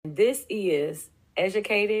This is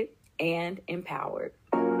Educated and Empowered.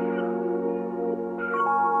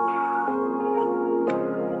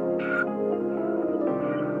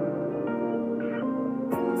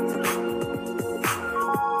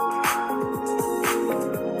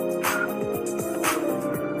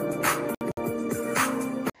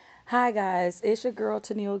 Hi, guys, it's your girl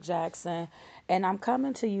Tennille Jackson, and I'm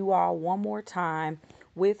coming to you all one more time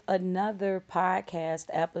with another podcast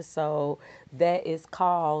episode that is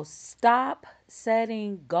called Stop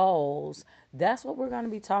Setting Goals. That's what we're going to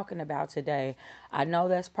be talking about today. I know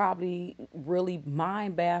that's probably really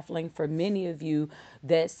mind baffling for many of you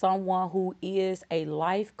that someone who is a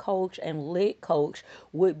life coach and lit coach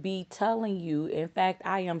would be telling you. In fact,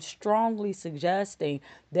 I am strongly suggesting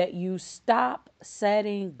that you stop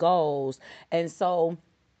setting goals. And so,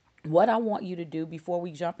 what I want you to do before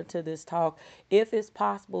we jump into this talk, if it's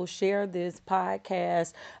possible, share this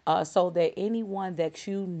podcast so that anyone that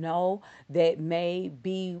you know that may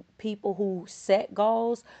be people who set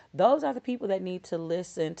goals, those are the people that need to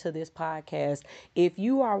listen to this podcast. If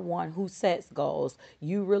you are one who sets goals,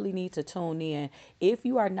 you really need to tune in. If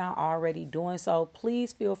you are not already doing so,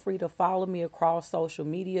 please feel free to follow me across social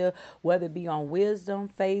media, whether it be on Wisdom,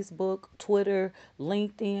 Facebook, Twitter,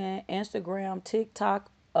 LinkedIn, Instagram,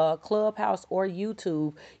 TikTok, Clubhouse, or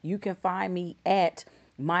YouTube. You can find me at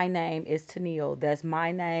My Name is Tennille. That's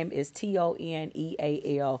My Name is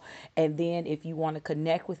Toneal. And then if you want to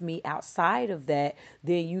connect with me outside of that,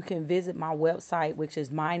 then you can visit my website, which is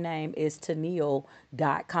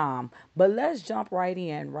mynameistenille.com. But let's jump right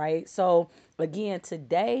in, right? So again,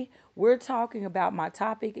 today we're talking about, my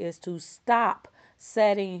topic is to stop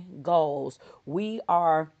setting goals. We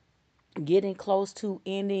are getting close to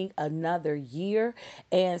ending another year,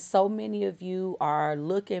 and so many of you are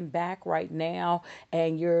looking back right now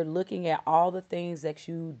and you're looking at all the things that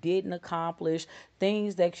you didn't accomplish,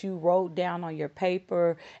 things that you wrote down on your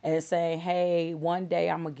paper and saying, hey, one day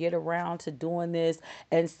I'm gonna get around to doing this.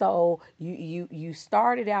 And so you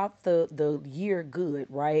started out the year good,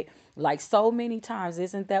 right? Like so many times,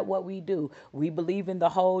 isn't that what we do? We believe in the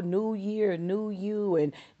whole new year, new you,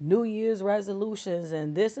 and New Year's resolutions,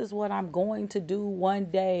 and this is what I'm going to do one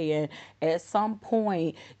day. And at some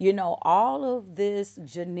point, all of this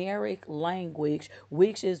generic language,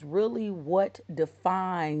 which is really what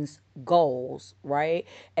defines goals, right?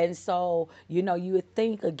 And so, you would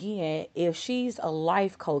think again, if she's a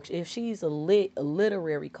life coach, if she's a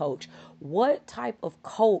literary coach, what type of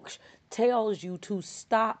coach tells you to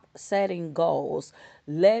stop setting goals?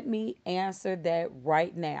 Let me answer that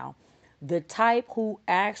right now. The type who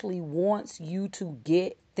actually wants you to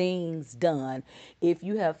get things done. If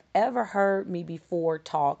you have ever heard me before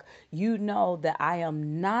talk, you know that I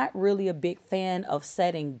am not really a big fan of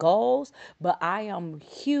setting goals, but I am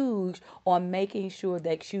huge on making sure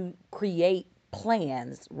that you create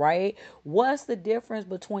plans, right? What's the difference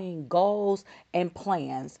between goals and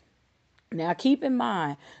plans? Now, keep in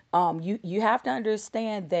mind, you have to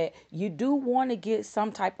understand that you do want to get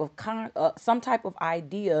some type of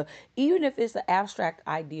idea, even if it's an abstract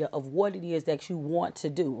idea of what it is that you want to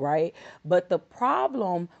do, right? But the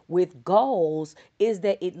problem with goals is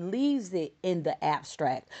that it leaves it in the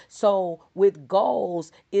abstract. So with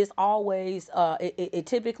goals, it's always it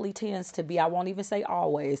typically tends to be, I won't even say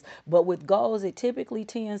always, but with goals, it typically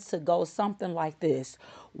tends to go something like this.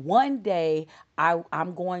 One day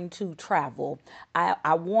I'm going to travel.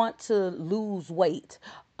 I want to lose weight.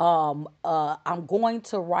 I'm going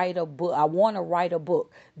to write a book. I want to write a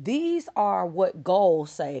book. These are what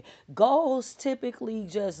goals say. Goals typically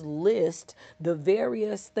just list the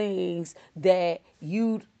various things that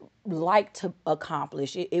you like to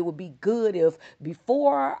accomplish. It would be good if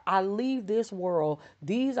before I leave this world,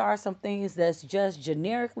 these are some things that's just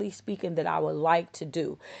generically speaking that I would like to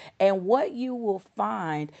do. And what you will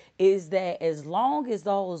find is that as long as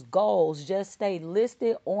those goals just stay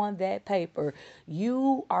listed on that paper,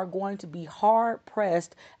 you are going to be hard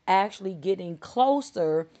pressed actually getting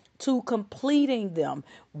closer to completing them.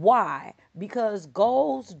 Why? Because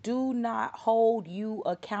goals do not hold you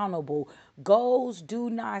accountable. Goals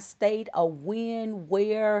do not state a when,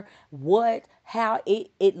 where, what, how.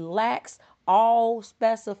 It lacks all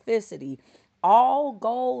specificity. All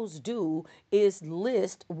goals do is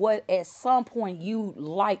list what at some point you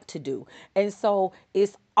like to do. And so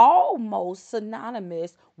it's almost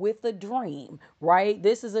synonymous with a dream, right?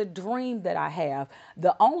 This is a dream that I have.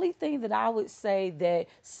 The only thing that I would say that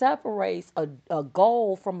separates a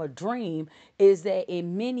goal from a dream is that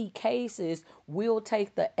in many cases, we'll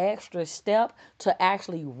take the extra step to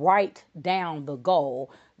actually write down the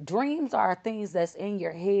goal. Dreams are things that's in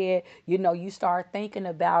your head. You start thinking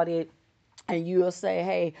about it and you'll say,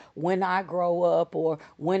 hey, when I grow up, or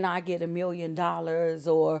when I get $1 million,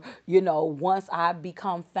 or once I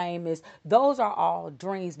become famous. Those are all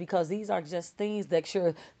dreams, because these are just things that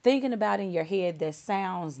you're thinking about in your head that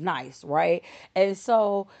sounds nice, right? And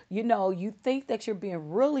so you think that you're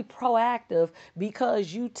being really proactive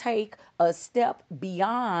because you take a step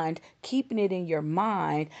beyond keeping it in your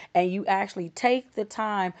mind, and you actually take the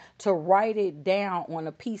time to write it down on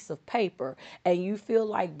a piece of paper. And you feel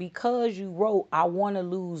like, because you wrote, I want to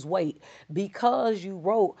lose weight, because you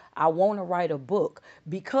wrote, I want to write a book,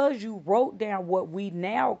 because you wrote down what we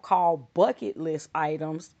now call bucket list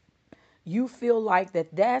items, you feel like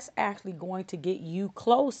that's actually going to get you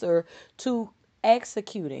closer to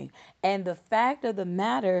executing. And the fact of the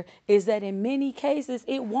matter is that in many cases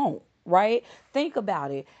it won't. Right? Think about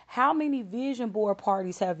it. How many vision board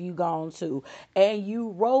parties have you gone to, and you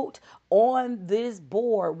wrote on this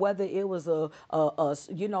board, whether it was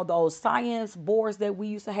those science boards that we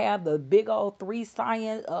used to have, the big old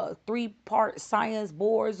three-part science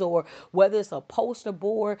boards, or whether it's a poster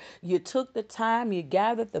board. You took the time, you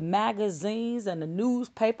gathered the magazines and the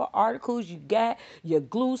newspaper articles, you got your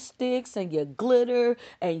glue sticks and your glitter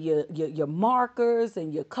and your markers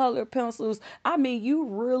and your color pencils. I mean, you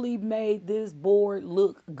really made this board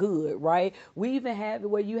look good, right? We even have it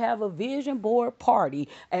where you have a vision board party.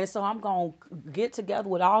 And so I'm going to get together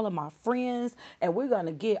with all of my friends, and we're going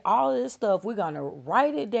to get all of this stuff. We're going to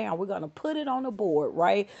write it down. We're going to put it on the board,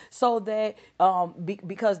 right? So that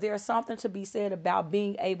because there's something to be said about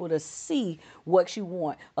being able to see what you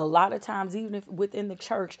want. A lot of times, even if within the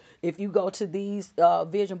church, if you go to these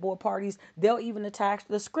vision board parties, they'll even attach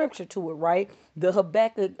the scripture to it, right? The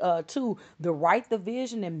Habakkuk 2, the write the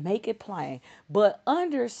vision and make it plain. But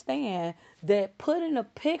understand that putting a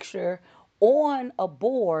picture on a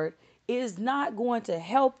board is not going to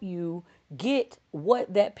help you get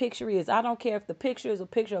what that picture is. I don't care if the picture is a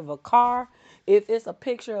picture of a car, if it's a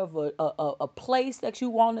picture of a place that you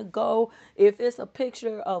want to go, if it's a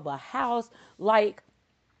picture of a house. Like,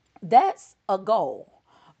 that's a goal.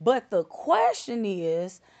 But the question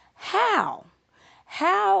is, how?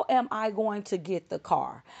 How am I going to get the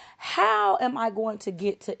car? How am I going to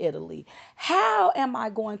get to Italy? How am I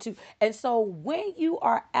going to? And so when you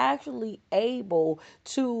are actually able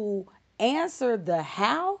to answer the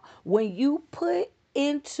how, when you put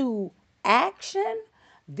into action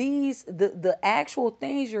the actual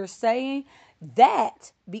things you're saying,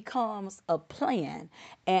 that becomes a plan.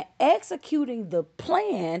 And executing the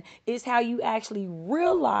plan is how you actually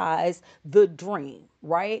realize the dream,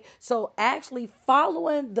 right? So actually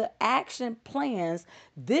following the action plans,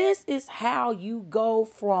 this is how you go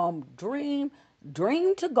from dream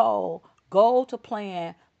to goal, goal to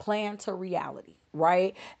plan, plan to reality,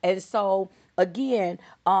 right? And so again,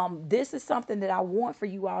 this is something that I want for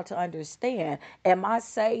you all to understand. Am I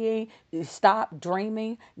saying stop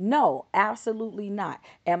dreaming? No, absolutely not.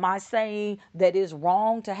 Am I saying that it's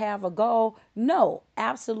wrong to have a goal? No,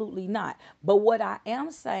 absolutely not. But what I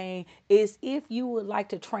am saying is, if you would like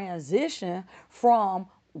to transition from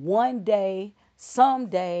one day,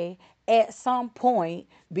 someday, at some point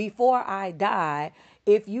before I die,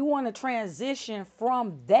 if you want to transition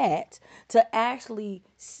from that to actually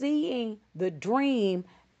seeing the dream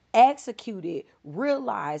executed,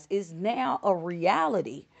 realize is now a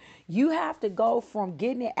reality, you have to go from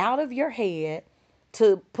getting it out of your head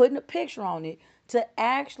to putting a picture on it to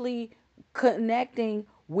actually connecting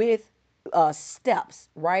with steps,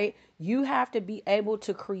 right? You have to be able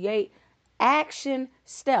to create action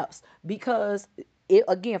steps, because it,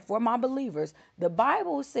 again, for my believers, the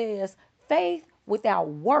Bible says faith without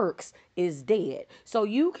works is dead. So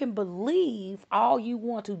you can believe all you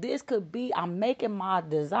want to. This could be, I'm making my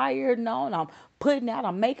desire known,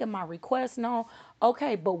 I'm making my request known.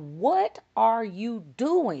 Okay, but what are you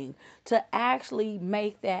doing to actually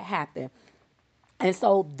make that happen? And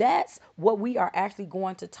so that's what we are actually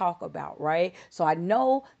going to talk about, right? So I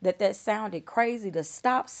know that sounded crazy to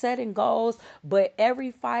stop setting goals, but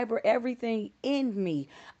every fiber, everything in me,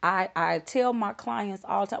 I tell my clients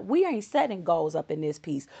all the time, we ain't setting goals up in this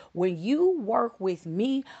piece. When you work with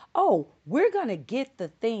me, oh, we're going to get the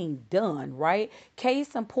thing done, right?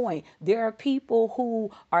 Case in point, there are people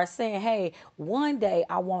who are saying, hey, one day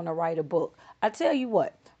I want to write a book. I tell you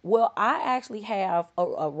what, well, I actually have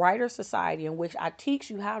a writer society in which I teach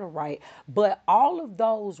you how to write. But all of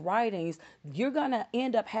those writings, you're going to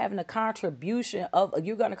end up having a contribution of,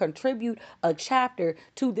 you're going to contribute a chapter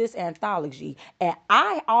to this anthology. And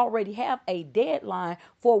I already have a deadline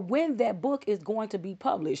for when that book is going to be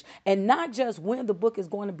published. And not just when the book is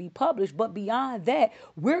going to be published, but beyond that,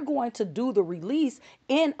 we're going to do the release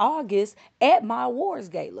in August at my awards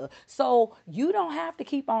gala. So you don't have to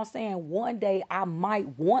keep on saying one day I might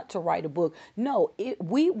want to write a book. No,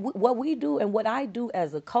 what we do and what I do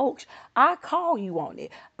as a coach, I call you on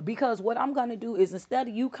it, because what I'm going to do is, instead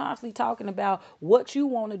of you constantly talking about what you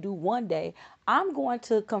want to do one day, I'm going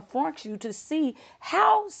to confront you to see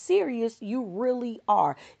how serious you really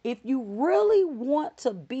are. If you really want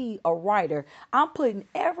to be a writer, I'm putting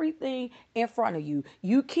everything in front of you.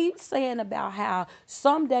 You keep saying about how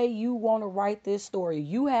someday you want to write this story.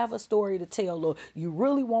 You have a story to tell, or you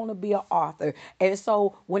really want to be an author. And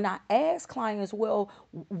so when I ask clients, well,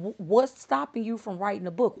 what's stopping you from writing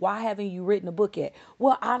a book? Why haven't you written a book yet?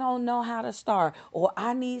 Well, I don't know how to start, or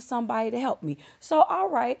I need somebody to help me. So, all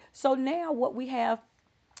right. So now what we have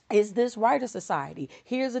is this writer society.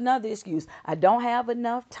 Here's another excuse. I don't have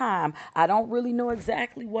enough time. I don't really know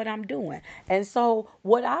exactly what I'm doing. And so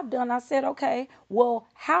what I've done, I said, okay, well,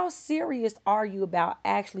 how serious are you about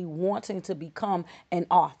actually wanting to become an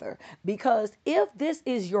author? Because if this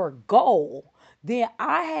is your goal, then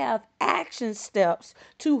I have action steps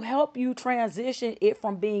to help you transition it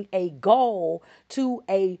from being a goal to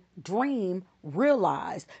a dream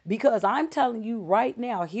realized. Because I'm telling you right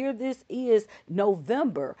now, here this is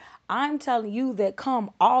November. I'm telling you that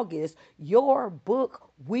come August, your book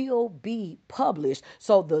will be published.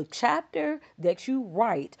 So the chapter that you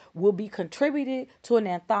write will be contributed to an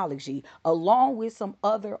anthology along with some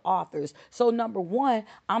other authors. So number one,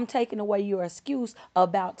 I'm taking away your excuse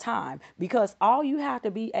about time, because all you have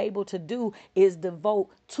to be able to do is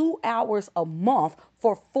devote 2 hours a month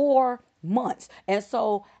for 4 months. And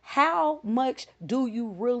so, how much do you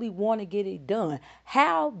really want to get it done?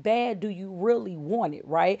 How bad do you really want it,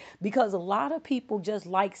 right? Because a lot of people just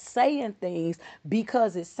like saying things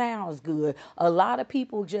because it sounds good. A lot of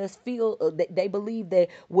people just feel that they believe that,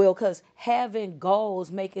 well, because having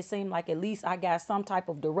goals make it seem like at least I got some type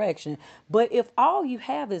of direction. But if all you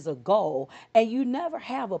have is a goal and you never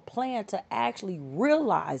have a plan to actually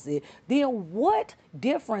realize it, then what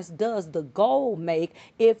difference does the goal make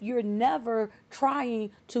if you're never trying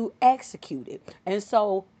to execute it? And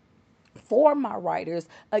so for my writers,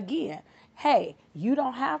 again, hey, you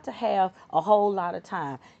don't have to have a whole lot of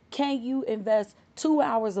time. Can you invest 2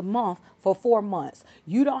 hours a month for 4 months?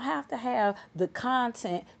 You don't have to have the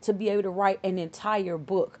content to be able to write an entire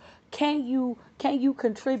book. Can you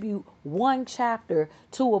contribute one chapter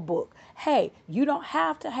to a book? Hey, you don't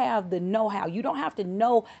have to have the know-how. You don't have to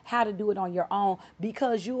know how to do it on your own,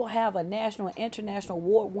 because you will have a national and international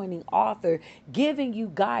award-winning author giving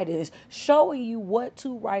you guidance, showing you what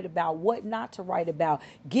to write about, what not to write about,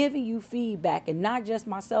 giving you feedback. And not just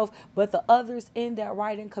myself, but the others in that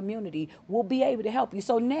writing community will be able to help you.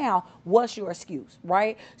 So now, what's your excuse,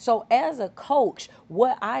 right? So as a coach,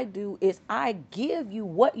 what I do is I give you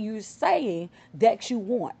what you're saying that you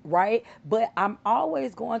want, right? But I'm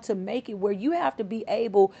always going to make it where you have to be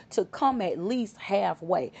able to come at least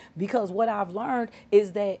halfway. Because what I've learned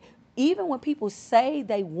is that even when people say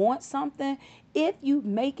they want something, if you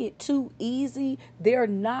make it too easy, they're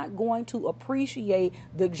not going to appreciate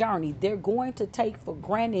the journey. They're going to take for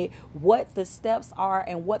granted what the steps are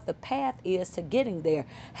and what the path is to getting there.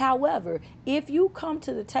 However, if you come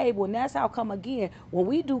to the table, and that's how come again, when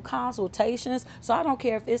we do consultations, so I don't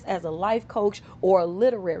care if it's as a life coach or a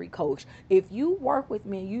literary coach, if you work with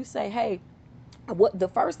me and you say, hey, what the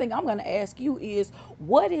first thing I'm going to ask you is,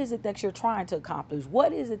 what is it that you're trying to accomplish?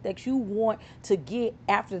 What is it that you want to get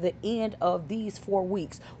after the end of these 4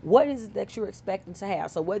 weeks? What is it that you're expecting to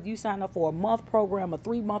have? So whether you sign up for a month program, a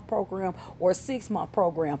 3 month program, or a 6 month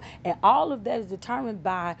program, and all of that is determined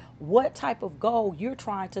by what type of goal you're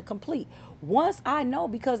trying to complete. Once I know,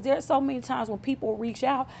 because there's so many times when people reach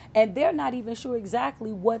out and they're not even sure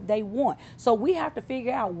exactly what they want. So we have to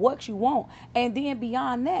figure out what you want. And then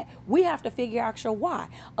beyond that, we have to figure out your why.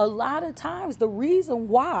 A lot of times, the reason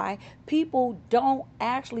why people don't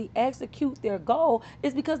actually execute their goal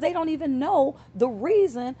is because they don't even know the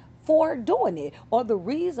reason for doing it or the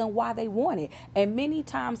reason why they want it. And many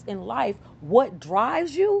times in life, What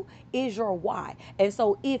drives you is your why. And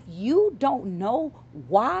so if you don't know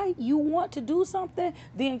why you want to do something,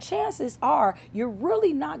 then chances are you're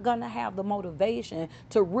really not going to have the motivation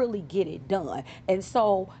to really get it done. And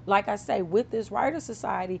so, like I say, with this writer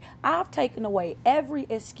society, I've taken away every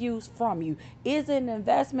excuse from you. Is it an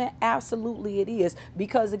investment? Absolutely it is.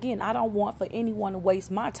 Because again, I don't want for anyone to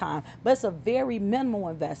waste my time, but it's a very minimal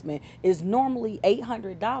investment. It's normally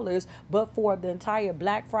 $800, but for the entire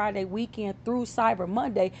Black Friday weekend through Cyber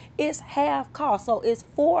Monday, it's half cost. So it's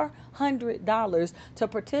 $400 to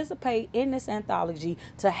participate in this anthology,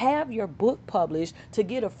 to have your book published, to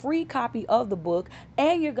get a free copy of the book,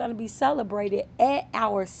 and you're going to be celebrated at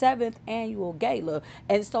our 7th annual gala.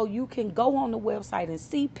 And so you can go on the website and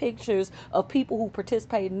see pictures of people who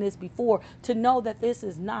participated in this before to know that this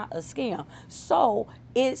is not a scam. So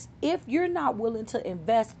it's, if you're not willing to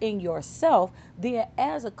invest in yourself, then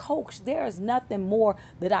as a coach, there is nothing more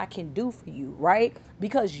that I can do for you, right?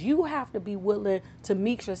 Because you have to be willing to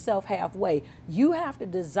meet yourself halfway. You have to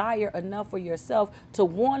desire enough for yourself to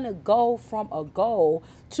want to go from a goal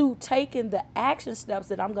to taking the action steps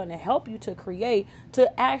that I'm going to help you to create,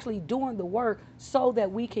 to actually doing the work so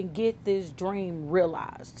that we can get this dream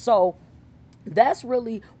realized. So that's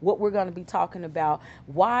really what we're going to be talking about,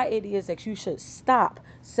 why it is that you should stop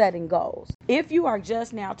setting goals. If you are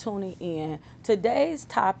just now tuning in, today's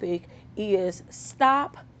topic is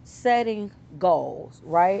stop setting goals,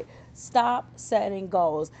 right? Stop setting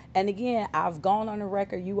goals. And again, I've gone on the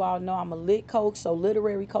record. You all know I'm a lit coach, so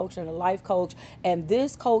literary coach and a life coach. And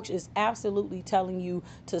this coach is absolutely telling you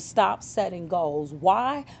to stop setting goals.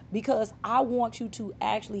 Why? Because I want you to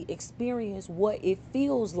actually experience what it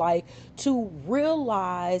feels like to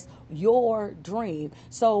realize your dream.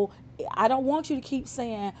 So I don't want you to keep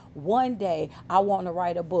saying, one day I want to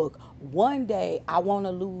write a book. One day I want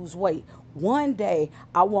to lose weight. One day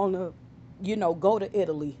I want to, go to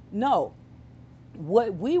Italy. No,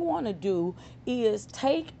 what we want to do is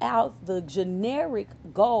take out the generic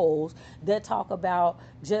goals that talk about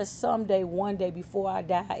just someday, one day before I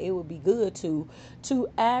die, it would be good to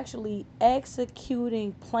actually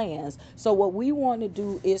executing plans. So what we want to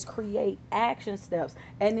do is create action steps.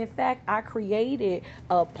 And in fact, I created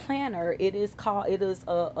a planner. It is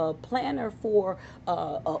a planner for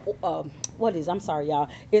what is, I'm sorry, y'all.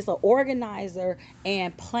 It's an organizer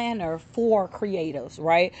and planner for creatives,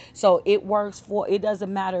 right? So it works for, it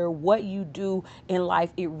doesn't matter what you do in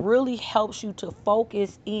life. It really helps you to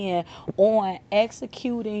focus in on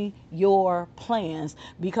executing your plans,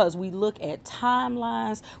 because we look at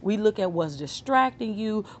timelines, we look at what's distracting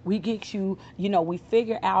you, we get you, we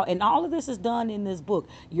figure out, and all of this is done in this book.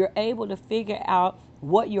 You're able to figure out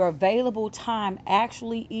what your available time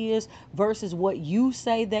actually is versus what you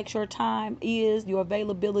say that your time is, your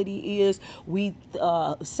availability is. We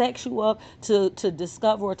set you up to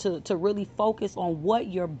discover, or to really focus on what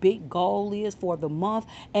your big goal is for the month.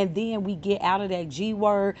 And then we get out of that G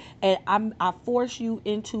word, and I force you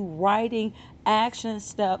into writing action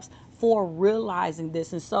steps for realizing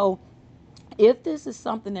this. And so if this is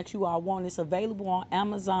something that you all want, it's available on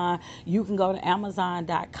Amazon. You can go to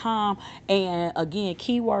Amazon.com and again,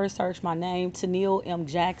 keyword search my name, Tennille M.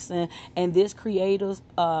 Jackson, and this creative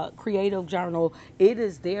journal. It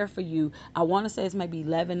is there for you. I want to say it's maybe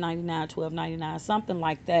 $11.99, $12.99, something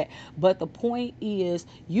like that. But the point is,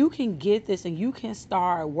 you can get this and you can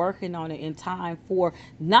start working on it in time for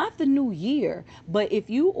not the new year, but if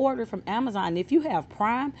you order from Amazon, if you have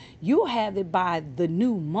Prime, you'll have it by the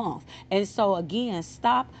new month. And so again,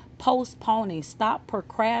 stop postponing, stop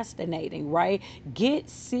procrastinating, right? Get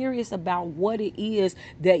serious about what it is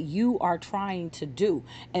that you are trying to do.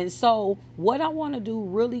 And so what I want to do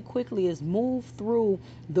really quickly is move through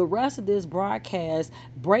the rest of this broadcast,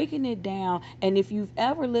 breaking it down. And if you've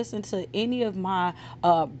ever listened to any of my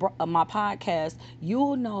podcasts,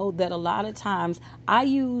 you'll know that a lot of times I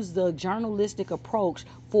use the journalistic approach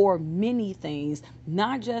for many things,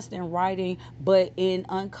 not just in writing, but in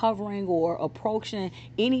uncovering or approaching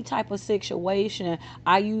any type of situation.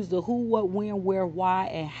 I use the who, what, when, where, why,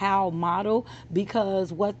 and how model,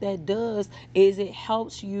 because what that does is it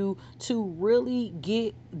helps you to really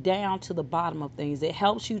get down to the bottom of things. It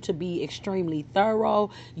helps you to be extremely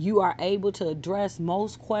thorough. You are able to address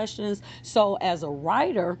most questions. So as a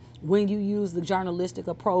writer, when you use the journalistic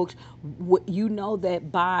approach, you know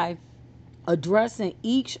that by addressing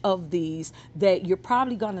each of these, that you're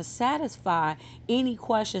probably going to satisfy any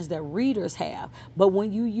questions that readers have. But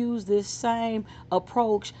when you use this same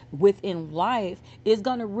approach within life, it's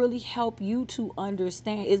going to really help you to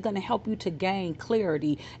understand, it's going to help you to gain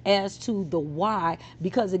clarity as to the why.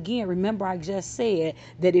 Because again, remember, I just said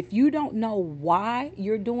that if you don't know why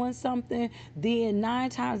you're doing something, then 9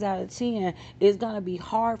 times out of 10 it's going to be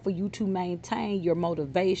hard for you to maintain your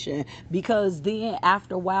motivation. Because then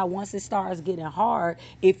after a while, once it starts getting hard,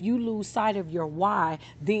 if you lose sight of your why,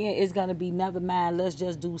 then it's going to be, never mind, let's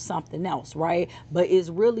just do something else, right? But it's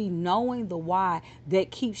really knowing the why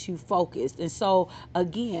that keeps you focused. And so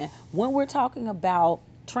again, when we're talking about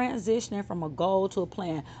transitioning from a goal to a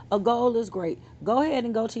plan, a goal is great. Go ahead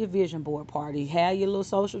and go to your vision board party, have your little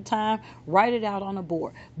social time, write it out on a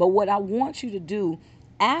board. But what I want you to do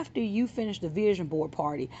after you finish the vision board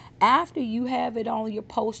party, after you have it on your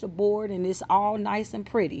poster board and it's all nice and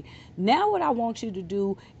pretty, now what I want you to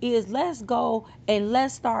do is let's go and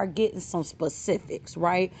let's start getting some specifics,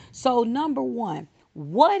 right? So, number one,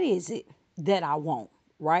 what is it that I want?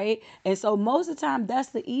 Right? And so most of the time that's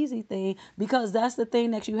the easy thing, because that's the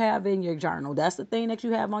thing that you have in your journal. That's the thing that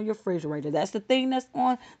you have on your refrigerator. That's the thing that's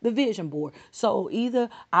on the vision board. So either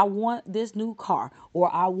I want this new car,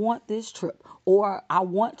 or I want this trip, or I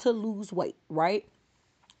want to lose weight, right?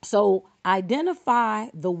 So identify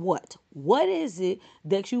the what. What is it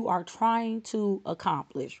that you are trying to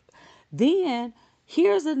accomplish? Then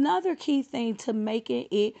here's another key thing to making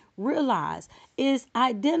it realize is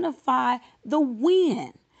identify the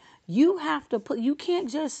when. You have to put, you can't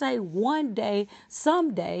just say one day,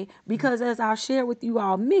 someday, because as I've shared with you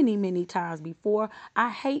all many, many times before, I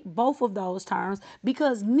hate both of those terms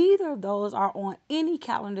because neither of those are on any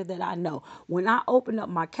calendar that I know. When I open up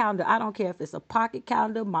my calendar, I don't care if it's a pocket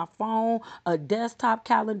calendar, my phone, a desktop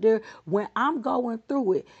calendar, when I'm going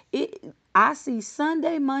through it, I see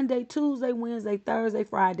Sunday, Monday, Tuesday, Wednesday, Thursday,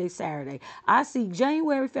 Friday, Saturday. I see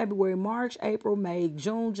January, February, March, April, May,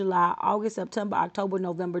 June, July, August, September, October,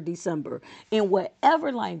 November, December. In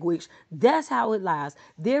whatever language, that's how it lies.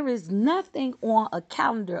 There is nothing on a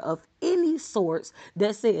calendar of any sorts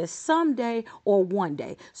that says someday or one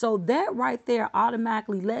day. So that right there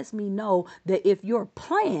automatically lets me know that if your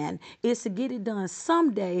plan is to get it done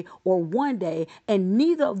someday or one day and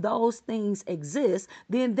neither of those things exist,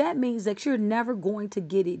 then that means that you're never going to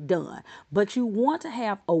get it done. But you want to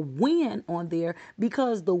have a win on there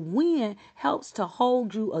because the win helps to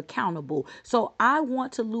hold you accountable. So I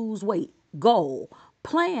want to lose weight. Goal.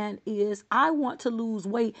 Plan is I want to lose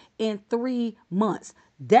weight in 3 months.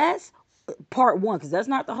 That's part one, because that's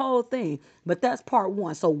not the whole thing, but that's part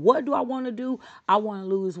one. So what do I want to do? I want to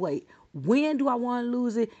lose weight. When do I want to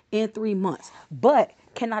lose it? In 3 months. But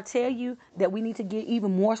can I tell you that we need to get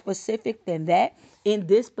even more specific than that in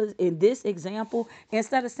this example?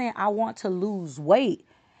 Instead of saying I want to lose weight,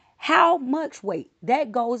 how much weight?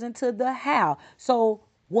 That goes into the how. So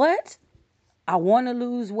what? I want to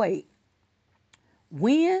lose weight.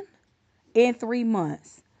 When? In 3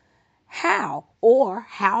 months. How or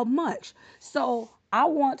how much? So I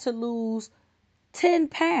want to lose 10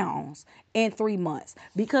 pounds in 3 months,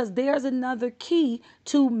 because there's another key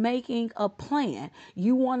to making a plan.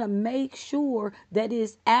 You want to make sure that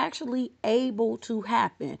it's actually able to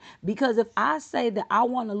happen. Because if I say that I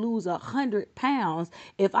want to lose 100 pounds,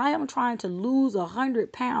 if I am trying to lose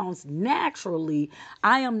 100 pounds naturally,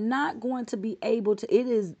 I am not going to be able to, it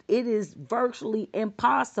is virtually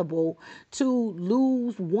impossible to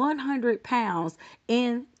lose 100 pounds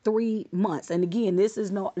in 3 months. And again, this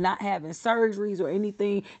is not having surgeries or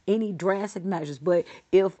anything, any drastic measures. But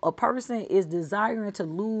if a person is desiring to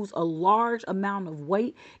lose a large amount of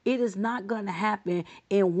weight, it is not going to happen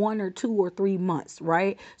in 1 or 2 or 3 months,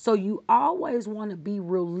 right? So you always want to be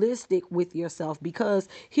realistic with yourself, because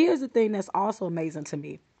here's the thing that's also amazing to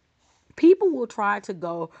me. People will try to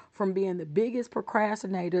go from being the biggest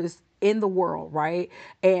procrastinators in the world, right?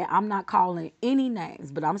 And I'm not calling any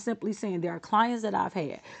names, but I'm simply saying there are clients that I've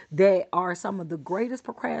had that are some of the greatest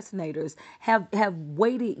procrastinators, have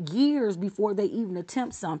waited years before they even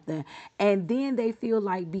attempt something. And then they feel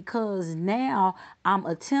like because now I'm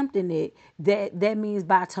attempting it, that means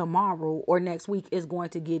by tomorrow or next week it's going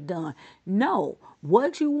to get done. No,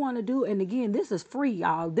 what you want to do, and again, this is free,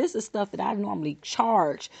 y'all. This is stuff that I normally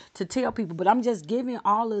charge to tell people, but I'm just giving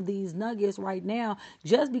all of these nuggets right now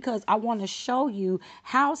just because I want to show you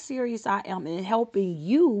how serious I am in helping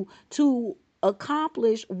you to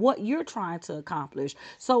accomplish what you're trying to accomplish.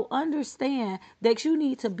 So understand that you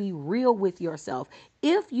need to be real with yourself.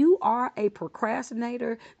 If you are a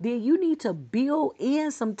procrastinator, then you need to build in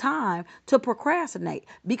some time to procrastinate,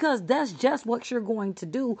 because that's just what you're going to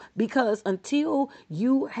do. Because until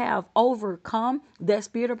you have overcome that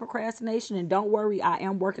spirit of procrastination, and don't worry, I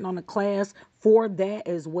am working on a class for that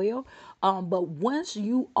as well. But once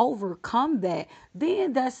you overcome that,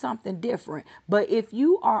 then that's something different. But if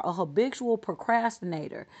you are a habitual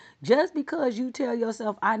procrastinator, just because you tell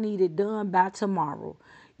yourself, I need it done by tomorrow,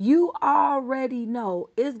 you already know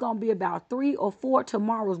it's going to be about 3 or 4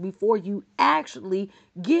 tomorrows before you actually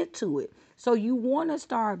get to it. So you want to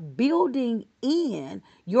start building in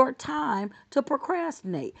your time to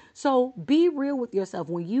procrastinate. So be real with yourself.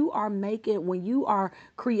 When you are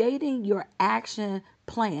creating your action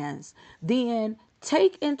plans, then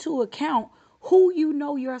take into account who you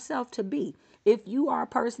know yourself to be. If you are a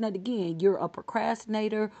person that, again, you're a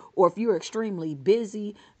procrastinator, or if you're extremely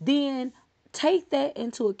busy, then take that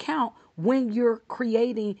into account when you're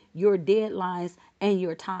creating your deadlines and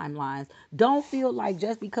your timelines. Don't feel like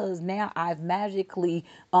just because now I've magically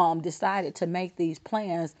decided to make these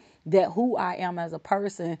plans, that who I am as a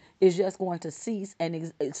person is just going to cease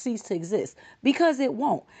to exist, because it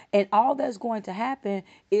won't. And all that's going to happen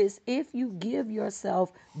is, if you give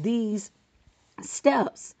yourself these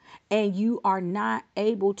steps and you are not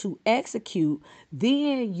able to execute,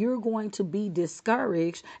 then you're going to be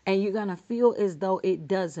discouraged and you're going to feel as though it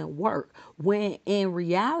doesn't work. When in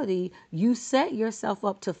reality, you set yourself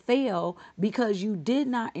up to fail because you did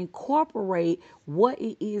not incorporate what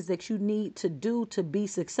it is that you need to do to be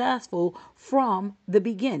successful from the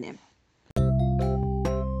beginning.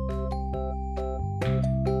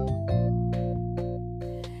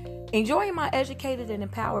 Enjoying my Educated and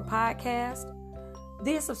Empowered podcast?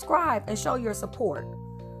 Then subscribe and show your support.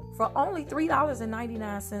 For only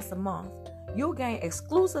 $3.99 a month, you'll gain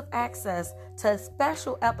exclusive access to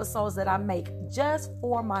special episodes that I make just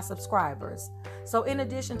for my subscribers. So in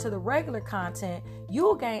addition to the regular content,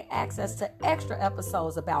 you'll gain access to extra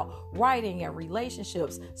episodes about writing and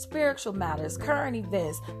relationships, spiritual matters, current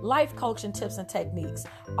events, life coaching tips and techniques.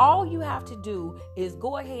 All you have to do is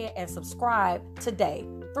go ahead and subscribe today.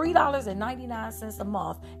 $3.99 a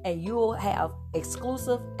month, and you'll have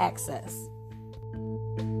exclusive access.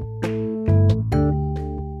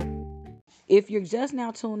 If you're just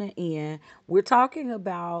now tuning in, we're talking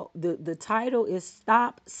about the title is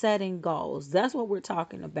Stop Setting Goals. That's what we're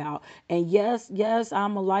talking about. And yes,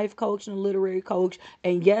 I'm a life coach and a literary coach.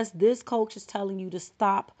 And yes, this coach is telling you to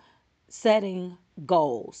stop setting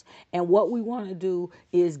goals. And what we want to do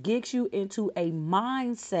is get you into a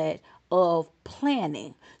mindset of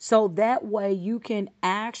planning, so that way you can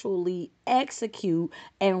actually execute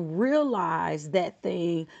and realize that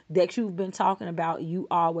thing that you've been talking about you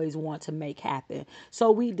always want to make happen.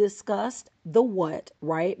 So we discussed the what,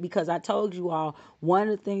 right? Because I told you all, one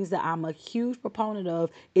of the things that I'm a huge proponent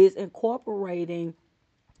of is incorporating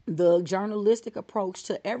the journalistic approach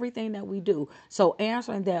to everything that we do. So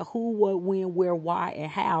answering that who, what, when, where, why,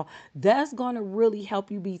 and how, that's going to really help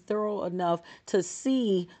you be thorough enough to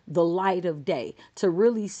see the light of day, to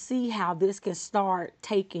really see how this can start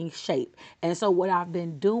taking shape. And so what I've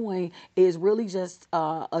been doing is really just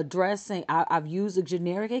addressing, I've used a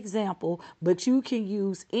generic example, but you can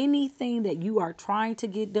use anything that you are trying to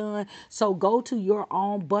get done. So go to your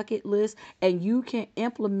own bucket list and you can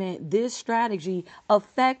implement this strategy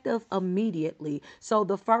effectively immediately. So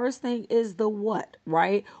the first thing is the what,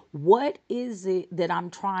 right? What is it that I'm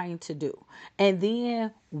trying to do? And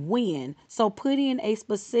then when. So put in a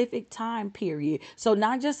specific time period. So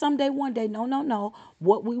not just someday, one day. No.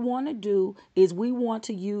 What we want to do is we want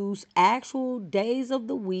to use actual days of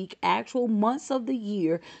the week, actual months of the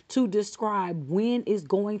year to describe when it's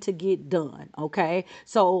going to get done. Okay.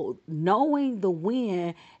 So knowing the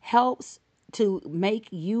when helps to make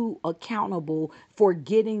you accountable for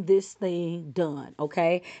getting this thing done.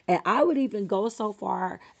 Okay. And I would even go so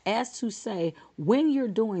far as to say, when you're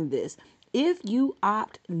doing this, if you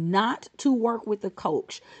opt not to work with a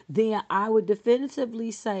coach, then I would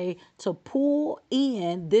definitively say to pull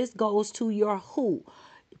in, this goes to your who,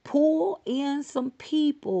 pull in some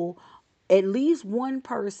people, at least one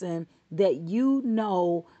person that you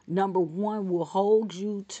know, number one, will hold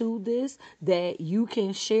you to this, that you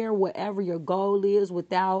can share whatever your goal is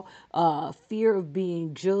without fear of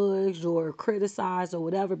being judged or criticized or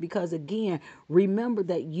whatever. Because again, remember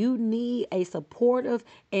that you need a supportive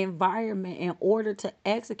environment in order to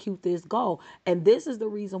execute this goal. And this is the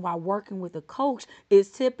reason why working with a coach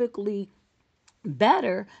is typically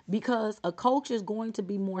better, because a coach is going to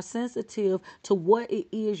be more sensitive to what it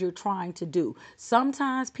is you're trying to do.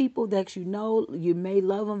 Sometimes people that you may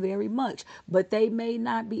love them very much, but they may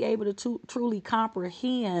not be able to truly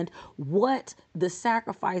comprehend what the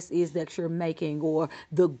sacrifice is that you're making, or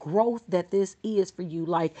the growth that this is for you.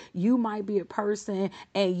 Like, you might be a person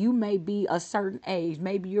and you may be a certain age,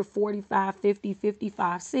 maybe you're 45, 50,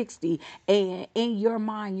 55, 60, and in your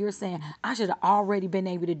mind you're saying, I should have already been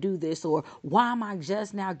able to do this, or why am I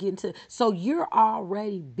just now getting to? So you're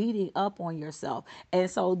already beating up on yourself. And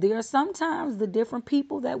so there are sometimes the different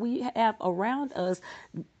people that we have around us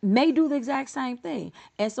may do the exact same thing.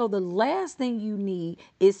 And so the last thing you need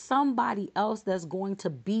is somebody else that's going to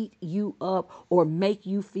beat you up or make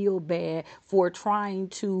you feel bad for trying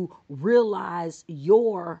to realize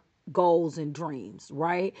your goals and dreams,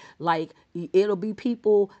 right? Like, it'll be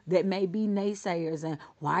people that may be naysayers, and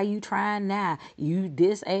why are you trying now? You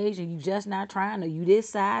this age and you just not trying, or you this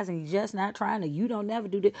size and you just not trying, or you don't never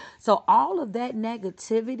do this. So all of that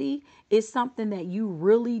negativity is something that you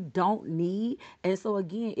really don't need. And so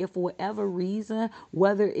again, if for whatever reason,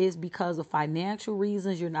 whether it's because of financial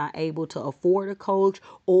reasons you're not able to afford a coach,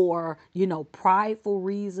 or prideful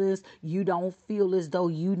reasons, you don't feel as though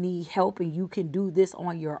you need help and you can do this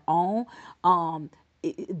on your own,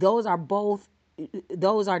 those are both,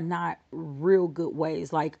 those are not real good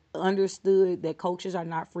ways. Like, understood that coaches are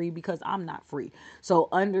not free, because I'm not free. So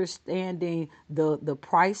understanding the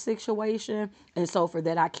price situation, and so for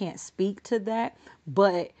that I can't speak to that.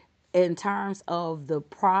 But in terms of the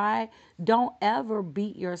pride, don't ever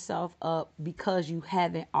beat yourself up because you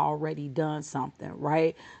haven't already done something,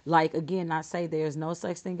 right? Like, again, I say there's no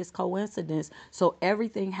such thing as coincidence. So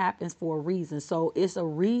everything happens for a reason. So it's a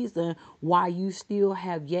reason why you still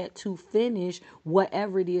have yet to finish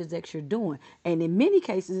whatever it is that you're doing. And in many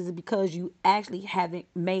cases, it's because you actually haven't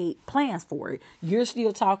made plans for it. You're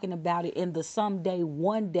still talking about it in the someday,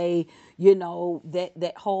 one day,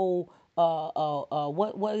 that whole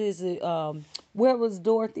what is it, where was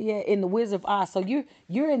Dorothy at in the Wizard of Oz? So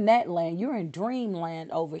you're in that land, you're in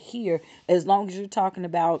dreamland over here, as long as you're talking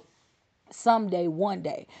about someday, one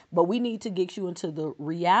day. But we need to get you into the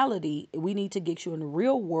reality. We need to get you in the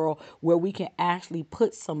real world where we can actually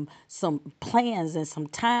put some plans and some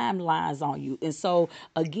timelines on you. And so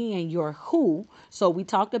again, your who. So we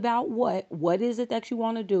talked about what is it that you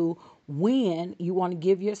want to do, when you want to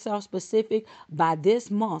give yourself specific by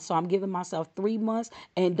this month. So I'm giving myself 3 months,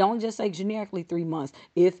 and don't just say generically 3 months.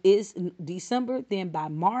 If it's December, then by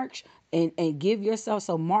March, and give yourself,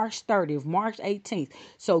 so March 30th, March 18th.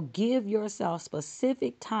 So give yourself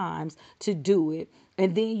specific times to do it.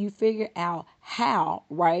 And then you figure out how,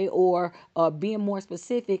 right? Or being more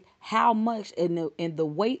specific, how much, in the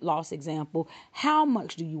weight loss example, how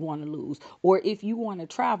much do you want to lose? Or if you want to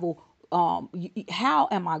travel, how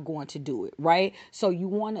am I going to do it, right? So you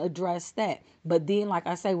want to address that. But then, like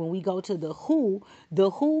I say, when we go to the who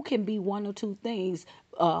can be one or two things.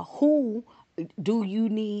 Who do you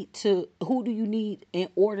need in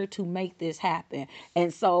order to make this happen?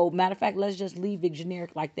 And so, matter of fact, let's just leave it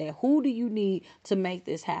generic like that. Who do you need to make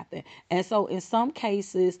this happen? And so in some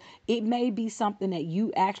cases, it may be something that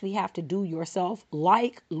you actually have to do yourself,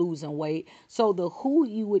 like losing weight. So the who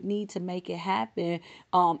you would need to make it happen,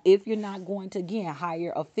 if you're not going to, again,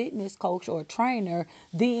 hire a fitness coach or a trainer,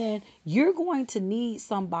 then you're going to need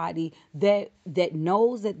somebody that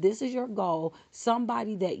knows that this is your goal,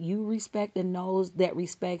 somebody that you respect and knows that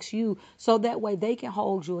respects you, so that way they can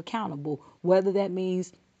hold you accountable. Whether that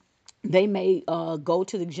means they may go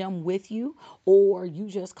to the gym with you, or you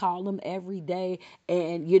just call them every day,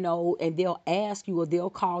 and they'll ask you, or they'll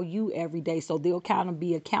call you every day. So they'll kind of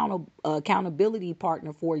be accountability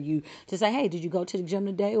partner for you, to say, hey, did you go to the gym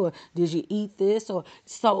today, or did you eat this, or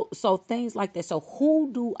so things like that. So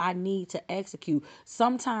who do I need to execute?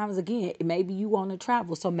 Sometimes, again, maybe you want to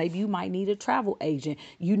travel, so maybe you might need a travel agent.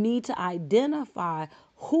 You need to identify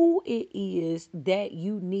who it is that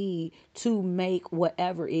you need to make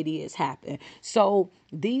whatever it is happen. So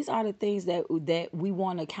these are the things that we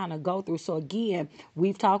want to kind of go through. So again,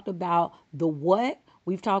 we've talked about the what,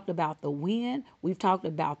 we've talked about the when, we've talked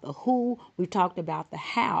about the who, we've talked about the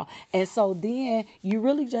how. And so then you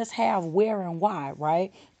really just have where and why,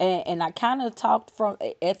 right? And I kind of talked from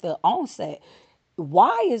at the onset,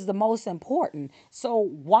 why is the most important. So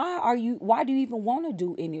why do you even want to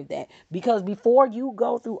do any of that? Because before you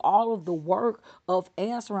go through all of the work of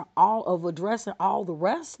answering all of addressing all the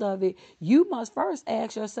rest of it, you must first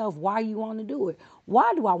ask yourself why you want to do it.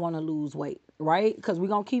 Why do I want to lose weight? right? Because we're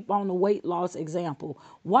going to keep on the weight loss example.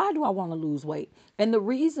 Why do I want to lose weight? And the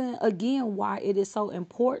reason, again, why it is so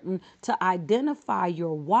important to identify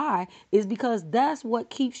your why is because that's what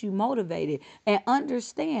keeps you motivated and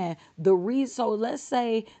understand the reason. So let's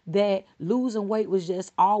say that losing weight was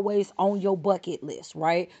just always on your bucket list,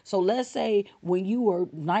 right? So let's say when you were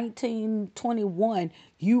 1921,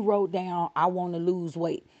 you wrote down, I want to lose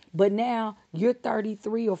weight. But now you're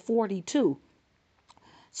 33 or 42.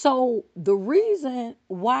 So the reason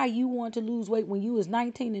why you want to lose weight when you was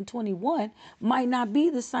 19 and 21 might not be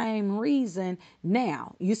the same reason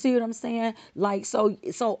now. You see what I'm saying? Like, so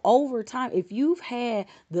over time, if you've had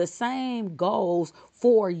the same goals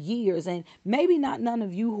for years, and maybe not none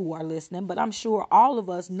of you who are listening, but I'm sure all of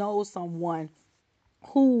us know someone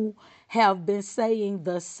who have been saying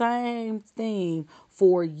the same thing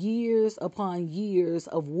for years upon years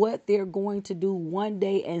of what they're going to do one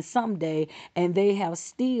day and someday, and they have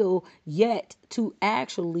still yet to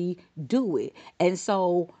actually do it. And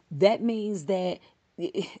so that means that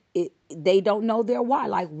they don't know their why.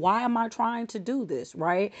 Like, why am I trying to do this,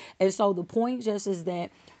 right? And so the point just is that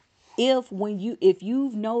if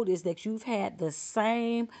you've noticed that you've had the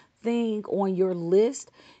same thing on your list,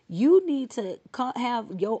 you need to have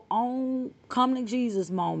your own come to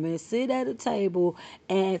Jesus moment, sit at a table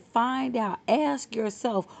and find out, ask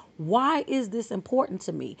yourself, why is this important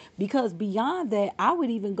to me? Because beyond that, I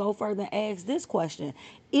would even go further and ask this question: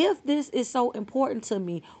 if this is so important to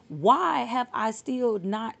me, why have I still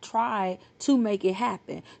not tried to make it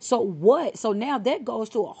happen? So now that goes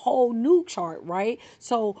to a whole new chart, right?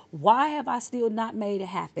 So why have I still not made it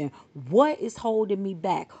happen? What is holding me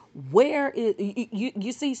back? Where is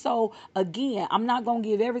you see? So again, I'm not gonna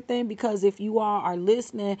give everything, because if you are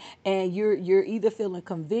listening and you're either feeling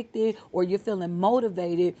convicted or you're feeling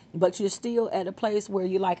motivated, but you're still at a place where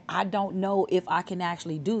you're like, I don't know if I can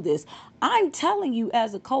actually do this. I'm telling you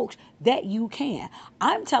as a coach that you can.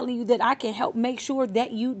 I'm telling you that I can help make sure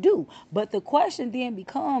that you do. But the question then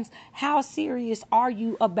becomes, how serious are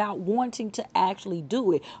you about wanting to actually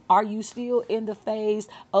do it? Are you still in the phase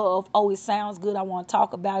of, oh, it sounds good, I want to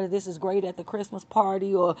talk about it, this is great at the Christmas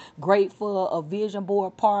party, or great for a vision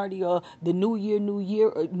board party, or the new year, new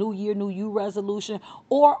you resolution?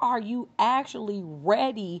 Or are you actually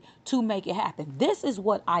ready to make it happen? This is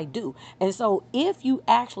what I do. And so if you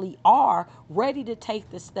actually are ready to take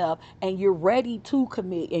the step and you're ready to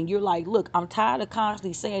commit, and you're like, look, I'm tired of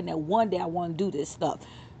constantly saying that one day I want to do this stuff,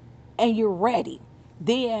 and you're ready,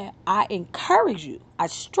 then I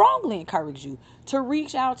strongly encourage you to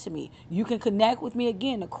reach out to me. You can connect with me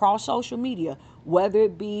again across social media, whether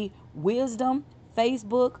it be Wisdom,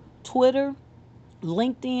 Facebook, Twitter,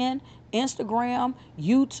 LinkedIn, Instagram,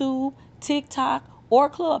 YouTube, TikTok, or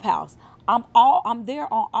Clubhouse. I'm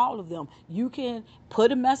there on all of them. You can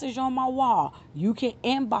put a message on my wall. You can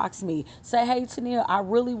inbox me. Say, hey Tania, I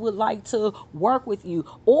really would like to work with you.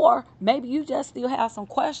 Or maybe you just still have some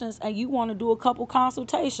questions and you want to do a couple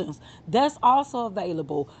consultations. That's also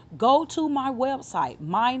available. Go to my website.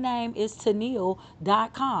 My name is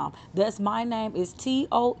Tennille.com. That's my name is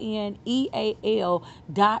TONEAL.com.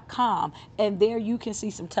 And there you can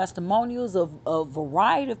see some testimonials of a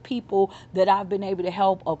variety of people that I've been able to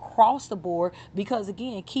help across the board. Because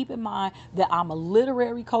again, keep in mind that I'm a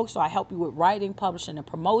literary coach, so I help you with writing, publishing, and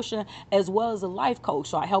promotion, as well as a life coach.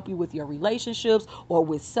 So I help you with your relationships or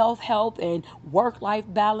with self-help and work-life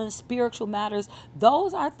balance, spiritual matters.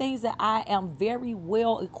 Those are things that I am very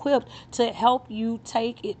well equipped to help you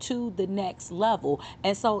take it to the next level.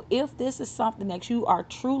 And so if this is something that you are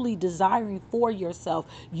truly desiring for yourself,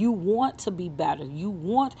 you want to be better, you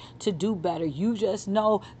want to do better, you just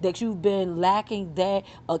know that you've been lacking that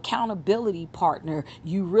accountability partner,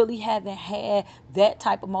 you really haven't had that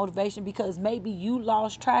type of motivation because maybe you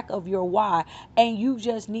lost track of your why and you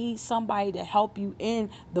just need somebody to help you in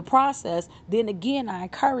the process, then again, I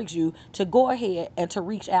encourage you to go ahead and to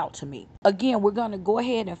reach out to me. Again, we're going to go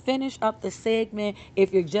ahead and finish up the segment.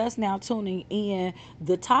 If you're just now tuning in,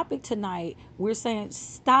 the topic tonight, we're saying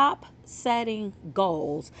stop setting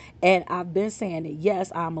goals. And I've been saying it.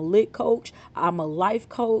 Yes, I'm a lit coach, I'm a life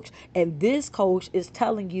coach, and this coach is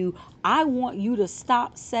telling you, I want you to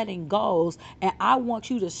stop setting goals and I want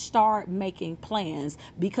you to start making plans,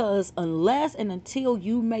 because unless and until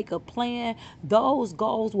you make a plan, those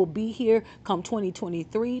goals will be here come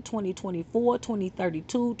 2023, 2024,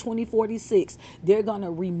 2032, 2046. They're going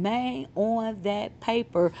to remain on that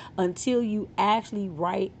paper until you actually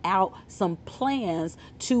write out some plans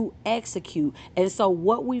to execute. And so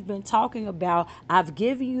what we've been talking about, I've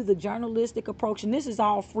given you the journalistic approach, and this is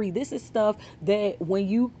all free. This is stuff that when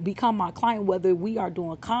you become become my client, whether we are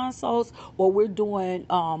doing consults or we're doing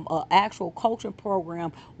an actual coaching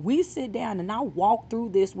program, we sit down and I walk through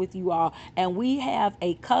this with you all, and we have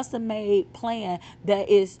a custom made plan that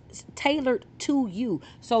is tailored to you.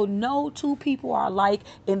 So no two people are alike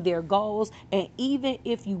in their goals, and even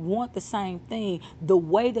if you want the same thing, the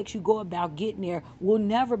way that you go about getting there will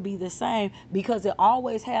never be the same, because it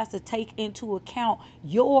always has to take into account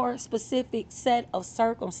your specific set of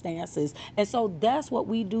circumstances. And so that's what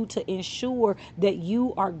we do to ensure that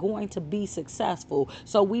you are going to be successful.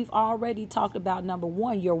 So we've already talked about number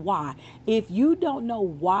one, your why. If you don't know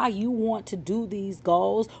why you want to do these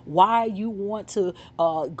goals, why you want to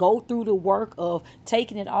go through the work of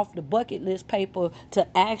taking it off the bucket list paper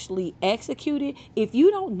to actually execute it, if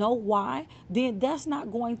you don't know why, then that's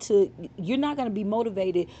not going to, you're not going to be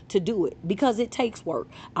motivated to do it, because it takes work.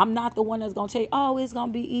 I'm not the one that's going to tell you, oh, it's going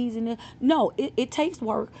to be easy. No, it takes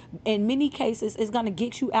work. In many cases, it's going to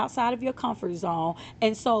get you outside of your comfort zone.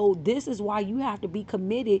 And so this is why you have to be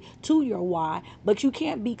committed to your why, but you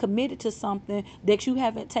can't be committed to something that you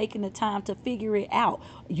haven't taken the time to figure it out.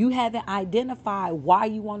 You haven't identified why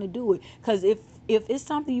you want to do it. Because if it's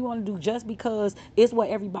something you want to do just because it's what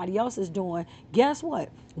everybody else is doing, guess what?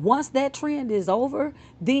 Once that trend is over,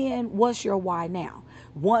 then what's your why now?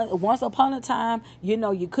 Once upon a time,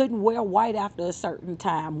 you couldn't wear white after a certain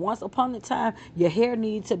time. Once upon a time, your hair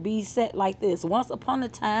needs to be set like this. Once upon a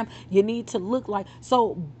time, you need to look like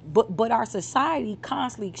so. But our society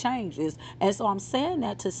constantly changes, and so I'm saying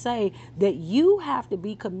that to say that you have to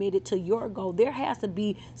be committed to your goal. There has to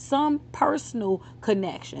be some personal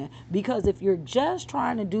connection, because if you're just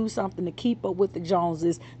trying to do something to keep up with the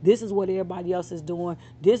Joneses, this is what everybody else is doing.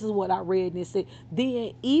 This is what I read and it said.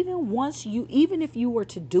 Then even if you were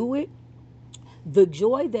to do it, the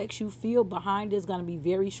joy that you feel behind it is going to be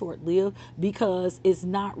very short lived, because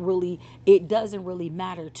it doesn't really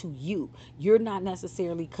matter to you. You're not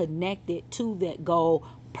necessarily connected to that goal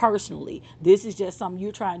personally. This is just something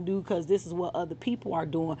you're trying to do because this is what other people are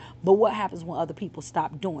doing. But what happens when other people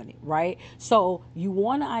stop doing it, right? So you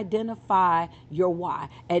want to identify your why.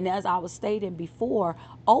 And as I was stating before,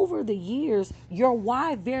 over the years, your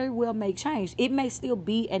why very well may change. It may still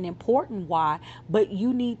be an important why, but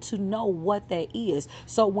you need to know what that is.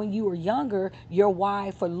 So when you were younger, your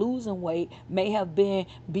why for losing weight may have been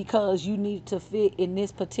because you needed to fit in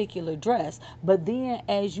this particular dress. But then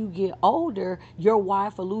as you get older, your why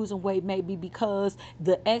for losing weight may be because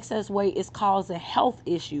the excess weight is causing health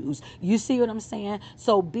issues. You see what I'm saying?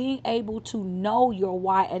 So being able to know your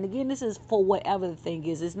why, and again, this is for whatever the thing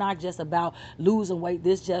is. It's not just about losing weight.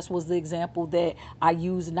 This just was the example that I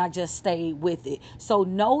used, and I just stayed with it. So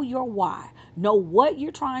know your why. Know what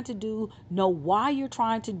you're trying to do. Know why you're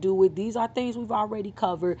trying to do it. These are things we've already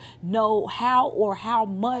covered. Know how or how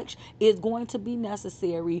much is going to be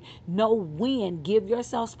necessary. Know when. Give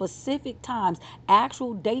yourself specific times,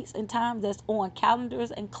 actual dates and times that's on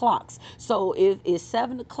calendars and clocks. So if it's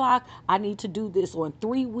 7 o'clock, I need to do this on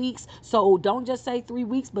 3 weeks. So don't just say 3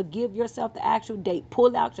 weeks, but give yourself the actual date.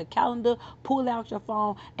 Pull out your calendar, pull out your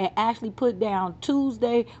phone, and actually put down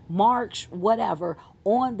Tuesday, March, whatever,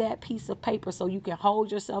 on that piece of paper so you can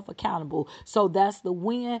hold yourself accountable. So that's the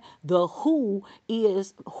when. The who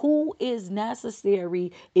is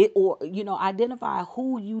necessary, or identify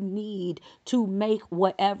who you need to make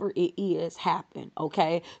whatever it is happen.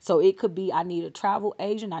 Okay, so it could be, I need a travel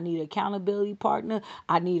agent, I need an accountability partner,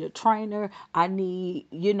 I need a trainer, I need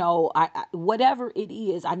whatever it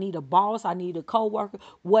is, I need a boss, I need a coworker.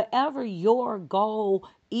 Whatever your goal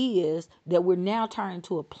is that we're now turning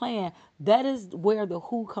to a plan, that is where the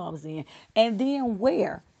who comes in. And then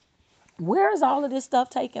where is all of this stuff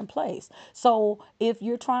taking place? So if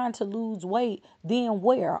you're trying to lose weight, then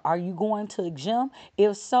where are you going to a gym?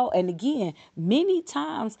 If so, and again, many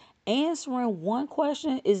times answering one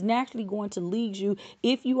question is naturally going to lead you,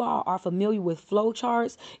 if you all are familiar with flow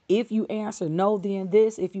charts, if you answer no, then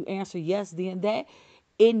this, if you answer yes, then that.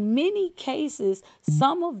 In many cases,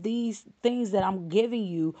 some of these things that I'm giving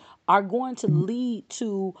you are going to lead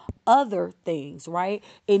to other things, right?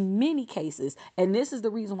 In many cases. And this is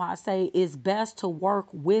the reason why I say it's best to work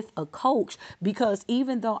with a coach, because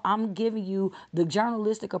even though I'm giving you the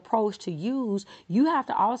journalistic approach to use, you have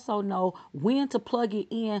to also know when to plug it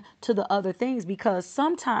in to the other things, because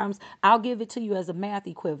sometimes I'll give it to you as a math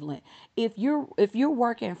equivalent. If you're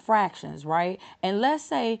working fractions, right? And let's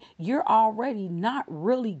say you're already not really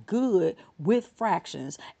really good with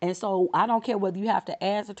fractions. And so I don't care whether you have to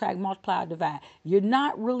add, subtract, multiply, or divide. You're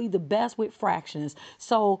not really the best with fractions.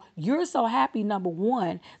 So you're so happy, number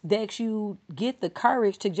one, that you get the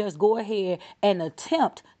courage to just go ahead and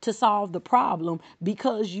attempt to solve the problem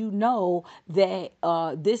because you know that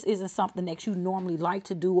this isn't something that you normally like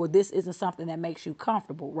to do, or this isn't something that makes you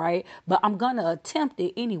comfortable, right? But I'm going to attempt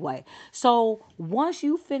it anyway. So once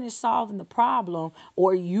you finish solving the problem,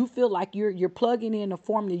 or you feel like you're plugging in the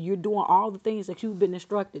formula, you're doing all the things that you've been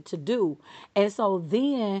instructed to do. And so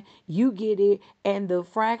then you get it, and the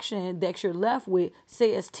fraction that you're left with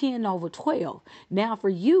says 10 over 12. Now for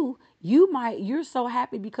you, you're so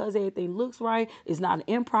happy because everything looks right. It's not an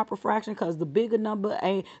improper fraction because the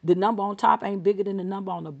number on top ain't bigger than the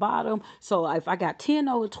number on the bottom. So if I got 10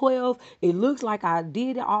 over 12, it looks like I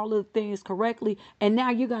did all of the things correctly. And now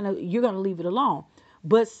you're gonna leave it alone.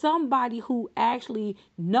 But somebody who actually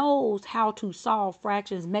knows how to solve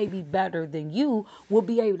fractions maybe better than you will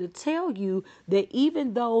be able to tell you that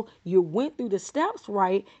even though you went through the steps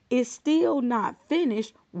right, it's still not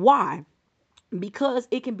finished. Why? Because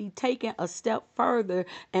it can be taken a step further,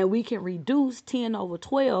 and we can reduce 10 over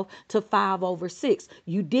 12 to 5 over 6.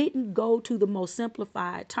 You didn't go to the most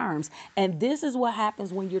simplified terms. And this is what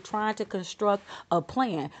happens when you're trying to construct a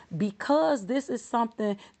plan. Because this is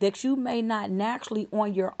something that you may not naturally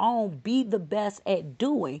on your own be the best at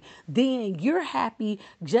doing, then you're happy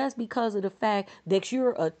just because of the fact that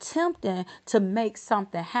you're attempting to make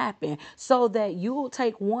something happen, so that you'll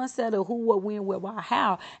take one set of who, what, when, where, why,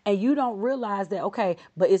 how, and you don't realize that, okay,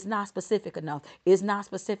 but it's not specific enough. It's not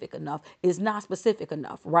specific enough. It's not specific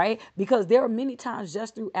enough, right? Because there are many times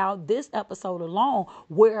just throughout this episode alone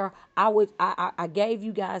where I gave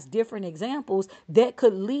you guys different examples that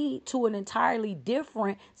could lead to an entirely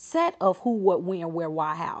different set of who, what, when, where,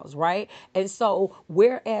 why, hows, right? And so,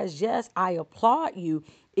 whereas, yes, I applaud you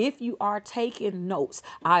if you are taking notes.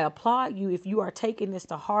 I applaud you if you are taking this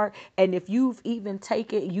to heart. And if you've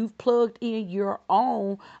plugged in your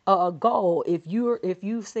own goal. If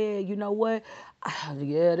you've said, you know what,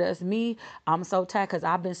 yeah, that's me. I'm so tired because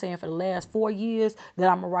I've been saying for the last 4 years that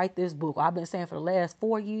I'm gonna write this book. I've been saying for the last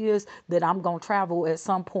 4 years that I'm gonna travel at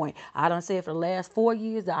some point. I done said for the last 4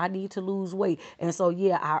 years that I need to lose weight. And so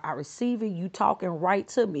yeah, I receive it. You talking right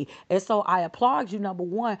to me. And so I applaud you, number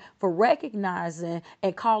one, for recognizing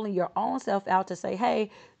and calling your own self out to say, hey,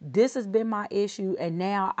 this has been my issue, and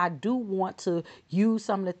now I do want to use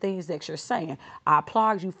some of the things that you're saying. I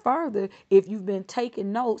applaud you further if you've been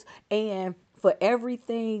taking notes, and for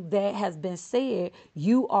everything that has been said,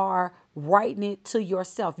 you are writing it to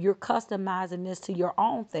yourself. You're customizing this to your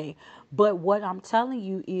own thing. But what I'm telling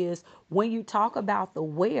you is, when you talk about the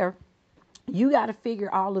where, you got to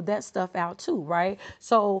figure all of that stuff out too, right?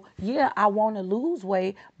 So yeah, I want to lose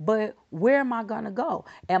weight, but where am I going to go?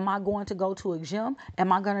 Am I going to go to a gym?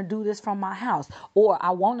 Am I going to do this from my house? Or I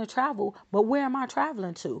want to travel, but where am I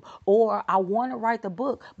traveling to? Or I want to write the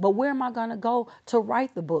book, but where am I going to go to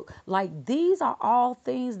write the book? Like, these are all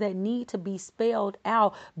things that need to be spelled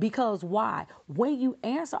out, because why? When you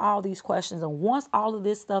answer all these questions, and once all of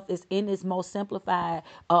this stuff is in its most simplified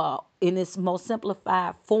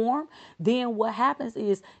form, then what happens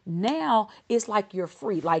is, now it's like you're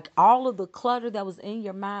free. Like, all of the clutter that was in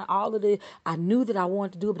your mind, all of the, I knew that I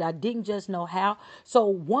wanted to do it, but I didn't just know how. So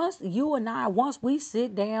once we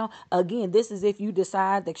sit down, again, this is if you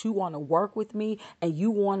decide that you want to work with me and you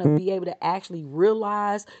want to be able to actually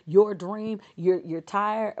realize your dream. You're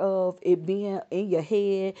tired of it being in your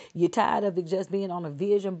head. You're tired of it just being on a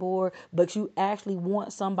vision board, but you actually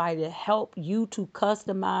want somebody to help you to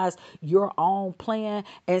customize your own plan.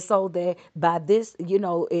 And so that by this,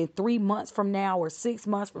 in 3 months from now, or 6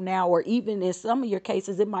 months from now, or even in some of your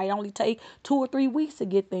cases, it might only take 2 or 3 weeks to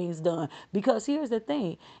get things done. Because here's the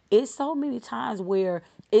thing, it's so many times where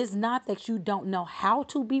it's not that you don't know how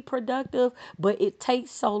to be productive, but it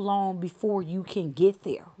takes so long before you can get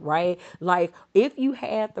there, right? Like, if you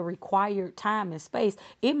had the required time and space,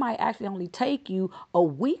 it might actually only take you a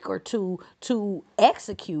week or two to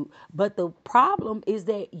execute. But the problem is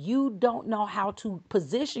that you don't know how to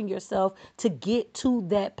position yourself to get to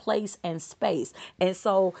that place and space. And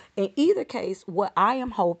so, in either case, what I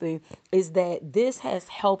am hoping is that this has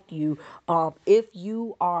helped you. If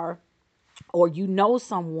you are or you know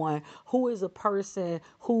someone who is a person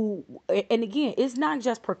who, and again, it's not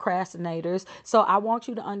just procrastinators. So I want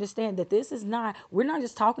you to understand that this is not, we're not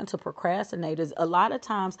just talking to procrastinators. A lot of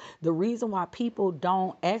times the reason why people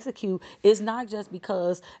don't execute is not just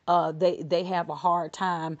because they have a hard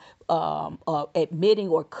time admitting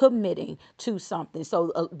or committing to something.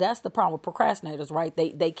 So that's the problem with procrastinators, right?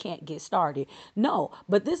 They can't get started. No,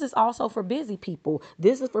 but this is also for busy people.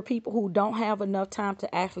 This is for people who don't have enough time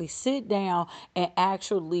to actually sit down and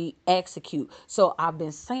actually execute. So I've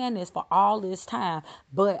been saying this for all this time,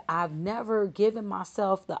 but I've never given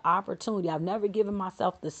myself the opportunity. I've never given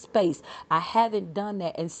myself the space. I haven't done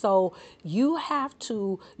that. And so you have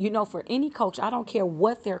to, for any coach, I don't care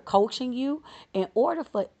what they're coaching you, in order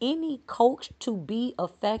for any coach to be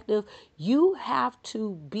effective, you have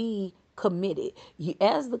to be committed.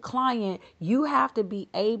 As the client, you have to be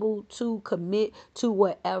able to commit to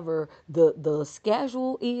whatever the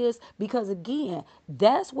schedule is, because again,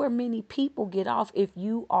 that's where many people get off. If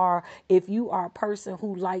you are a person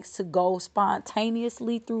who likes to go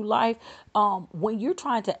spontaneously through life, when you're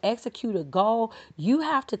trying to execute a goal, you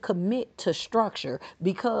have to commit to structure,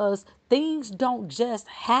 because things don't just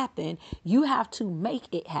happen. You have to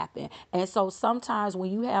make it happen. And so sometimes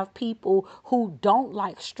when you have people who don't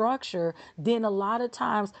like structure, then a lot of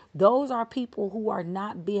times those are people who are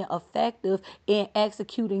not being effective in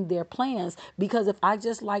executing their plans. Because if I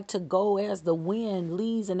just like to go as the wind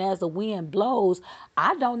leads and as the wind blows,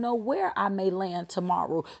 I don't know where I may land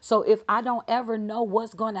tomorrow. So if I don't ever know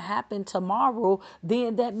what's going to happen tomorrow,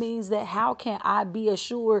 then that means that how can I be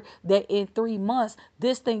assured that in 3 months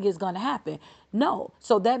this thing is going to happen? No.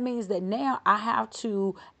 So that means that now I have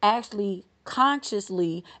to actually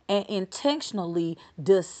consciously and intentionally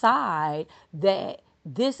decide that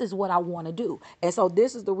this is what I want to do. And so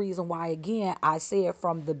this is the reason why, again, I said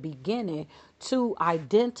from the beginning to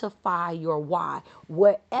identify your why.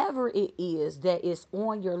 Whatever it is that is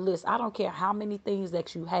on your list, I don't care how many things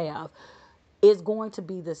that you have, it's going to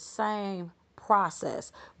be the same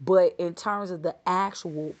process. But in terms of the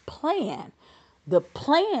actual plan, the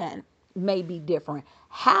plan may be different.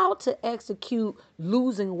 How to execute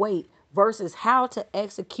losing weight versus how to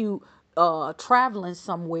execute traveling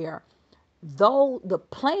somewhere, though the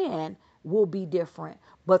plan will be different,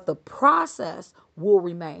 but the process will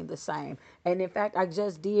remain the same. And in fact, I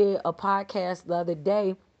just did a podcast the other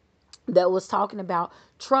day that was talking about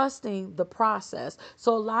trusting the process.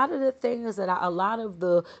 So a lot of the things that a lot of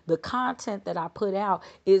the content that I put out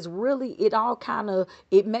is really, it all kind of,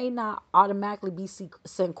 it may not automatically be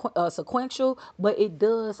sequential, but it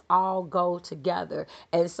does all go together.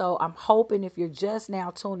 And so I'm hoping, if you're just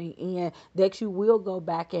now tuning in, that you will go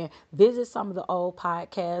back and visit some of the old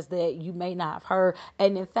podcasts that you may not have heard.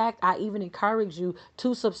 And in fact, I even encourage you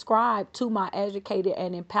to subscribe to my Educated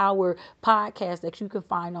and Empowered podcast that you can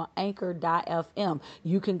find on Anchor.fm.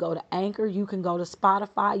 You can go to Anchor, you can go to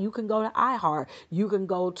Spotify, you can go to iHeart, you can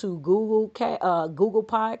go to Google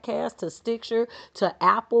Podcast, to Stitcher, to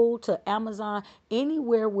Apple, to Amazon,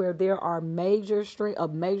 anywhere where there are a major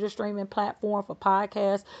streaming platform for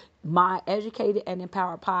podcasts. My Educated and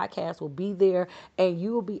Empowered podcast will be there, and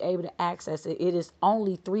you will be able to access it. It is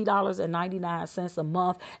only $3.99 a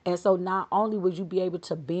month. And so not only would you be able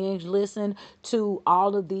to binge listen to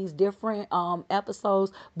all of these different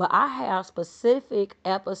episodes, but I have specific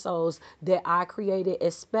episodes that I created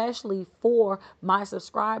especially for my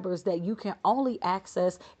subscribers that you can only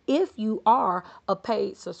access if you are a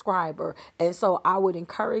paid subscriber. And so I would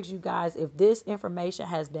encourage you guys, if this information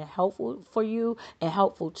has been helpful for you and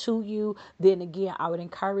helpful to you, then again, I would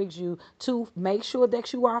encourage you to make sure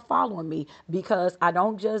that you are following me, because I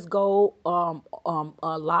don't just go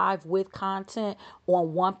live with content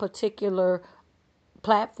on one particular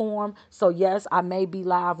platform. So yes, I may be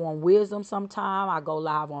live on Wisdom sometime. I go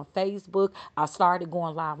live on Facebook. I started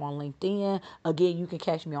going live on LinkedIn. Again, you can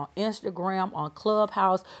catch me on Instagram, on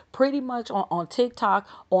Clubhouse, pretty much on TikTok.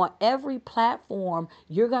 On every platform,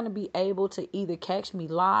 you're going to be able to either catch me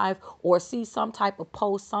live or see some type of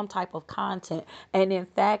post, some type of content. And in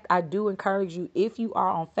fact, I do encourage you, if you are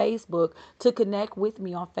on Facebook, to connect with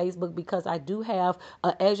me on Facebook, because I do have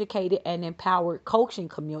an educated and empowered coaching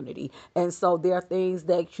community. And so there are things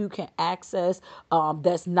that you can access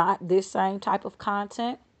that's not this same type of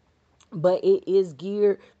content, but it is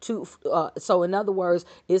geared to so in other words,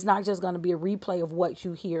 it's not just going to be a replay of what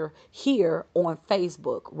you hear here on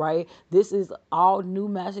Facebook, right? This is all new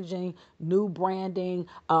messaging, new branding,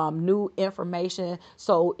 new information.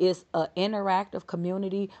 So it's an interactive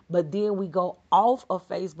community. But then we go off of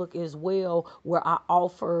Facebook as well, where I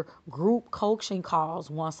offer group coaching calls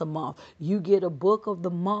once a month. You get a book of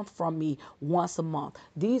the month from me once a month.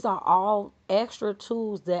 These are all extra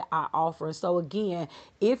tools that I offer. And so, again,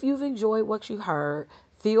 if you've enjoyed what you heard,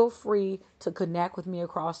 feel free to connect with me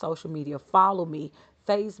across social media. Follow me: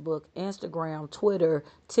 Facebook, Instagram, Twitter,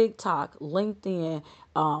 TikTok, LinkedIn,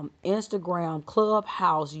 Instagram,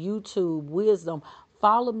 Clubhouse, YouTube, Wisdom.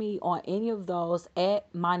 Follow me on any of those at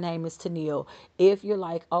My Name is Tennille. If you're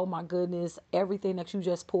like, oh my goodness, everything that you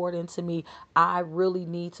just poured into me, I really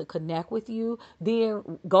need to connect with you, then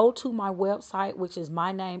go to my website, which is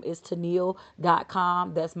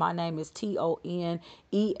mynameistenneal.com. That's my name is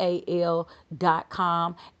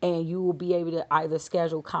TONEAL.com. And you will be able to either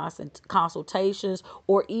schedule consultations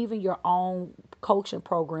or even your own coaching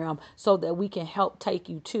program so that we can help take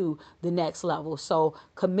you to the next level. So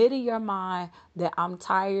commit in your mind that I'm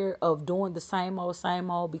tired of doing the same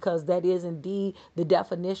old, because that is indeed the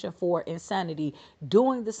definition for insanity.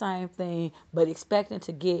 Doing the same thing but expecting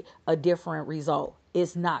to get a different result.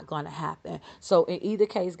 It's not going to happen. So in either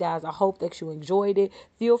case, guys, I hope that you enjoyed it.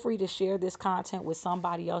 Feel free to share this content with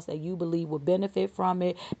somebody else that you believe will benefit from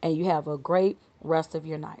it, and you have a great rest of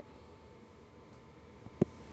your night.